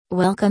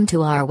Welcome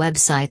to our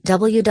website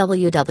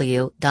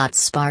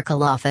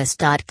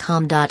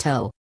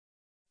www.sparkleoffice.com.au.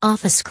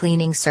 Office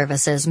Cleaning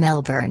Services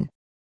Melbourne.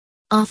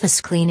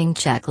 Office Cleaning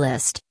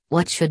Checklist: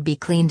 what should be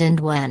cleaned and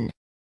when?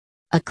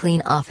 A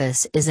clean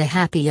office is a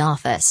happy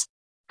office.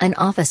 An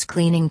office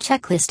cleaning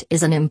checklist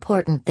is an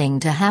important thing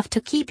to have to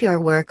keep your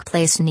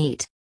workplace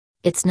neat.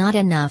 It's not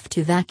enough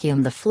to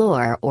vacuum the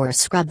floor or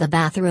scrub the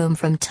bathroom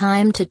from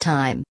time to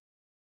time.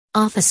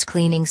 Office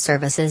cleaning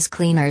services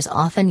cleaners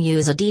often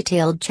use a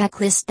detailed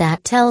checklist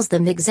that tells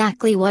them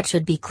exactly what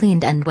should be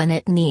cleaned and when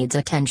it needs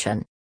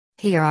attention.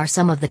 Here are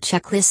some of the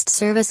checklist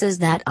services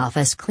that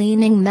Office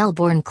Cleaning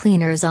Melbourne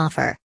cleaners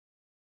offer.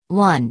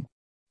 1.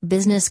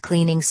 Business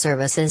cleaning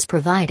services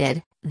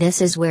provided.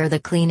 This is where the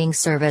cleaning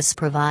service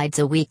provides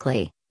a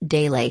weekly,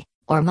 daily,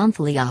 or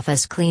monthly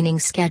office cleaning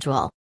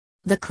schedule.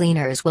 The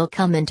cleaners will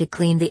come in to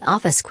clean the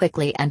office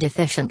quickly and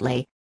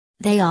efficiently.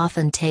 They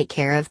often take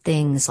care of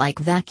things like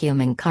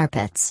vacuuming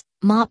carpets,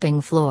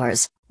 mopping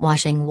floors,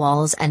 washing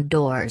walls and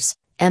doors,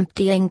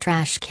 emptying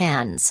trash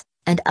cans,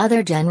 and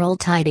other general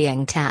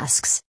tidying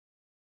tasks.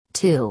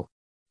 2.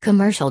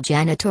 Commercial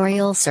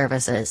janitorial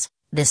services.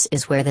 This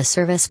is where the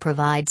service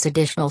provides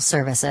additional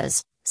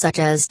services, such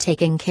as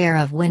taking care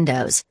of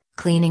windows,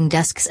 cleaning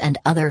desks and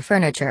other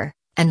furniture,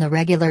 and the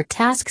regular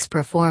tasks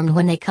performed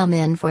when they come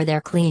in for their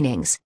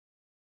cleanings.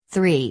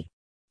 3.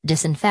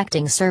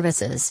 Disinfecting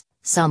services.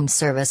 Some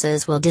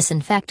services will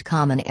disinfect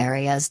common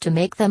areas to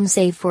make them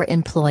safe for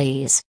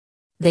employees.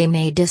 They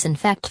may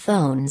disinfect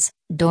phones,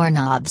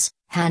 doorknobs,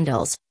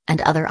 handles, and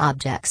other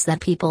objects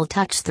that people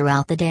touch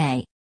throughout the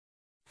day.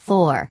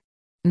 4.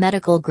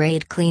 Medical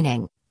grade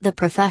cleaning. The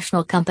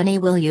professional company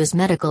will use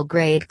medical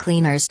grade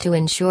cleaners to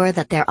ensure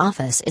that their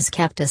office is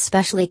kept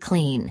especially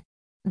clean.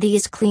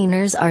 These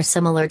cleaners are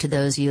similar to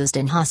those used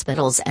in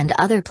hospitals and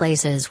other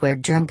places where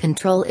germ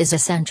control is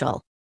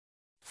essential.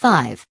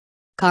 5.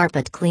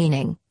 Carpet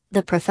cleaning.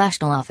 The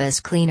professional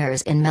office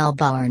cleaners in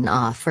Melbourne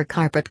offer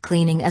carpet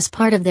cleaning as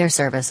part of their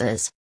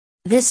services.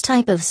 This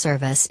type of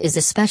service is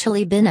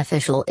especially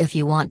beneficial if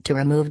you want to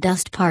remove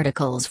dust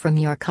particles from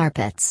your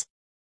carpets.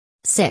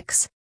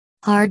 6.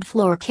 Hard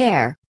floor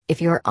care. If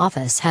your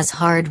office has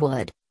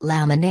hardwood,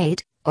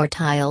 laminate, or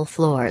tile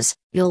floors,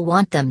 you'll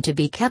want them to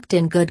be kept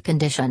in good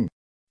condition.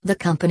 The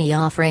company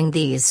offering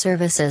these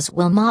services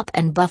will mop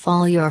and buff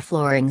all your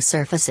flooring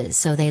surfaces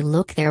so they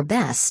look their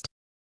best.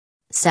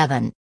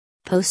 7.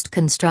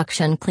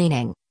 Post-construction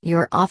cleaning.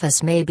 Your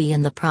office may be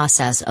in the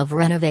process of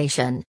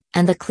renovation,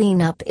 and the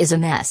cleanup is a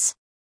mess.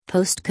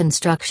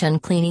 Post-construction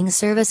cleaning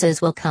services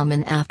will come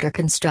in after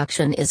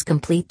construction is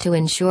complete to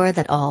ensure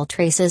that all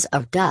traces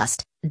of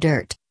dust,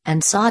 dirt,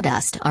 and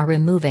sawdust are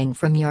removing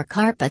from your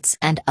carpets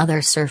and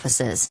other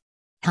surfaces.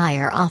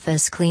 Hire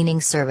office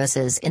cleaning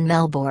services in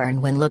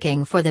Melbourne when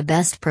looking for the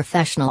best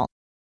professional.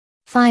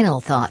 Final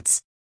thoughts.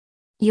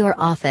 Your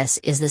office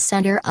is the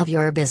center of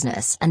your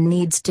business and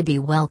needs to be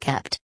well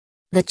kept.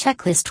 The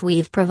checklist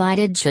we've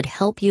provided should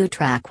help you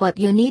track what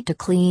you need to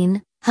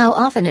clean, how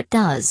often it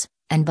does,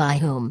 and by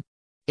whom.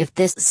 If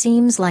this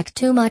seems like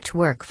too much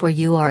work for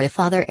you, or if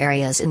other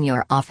areas in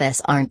your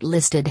office aren't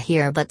listed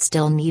here but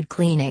still need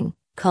cleaning,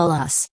 call us.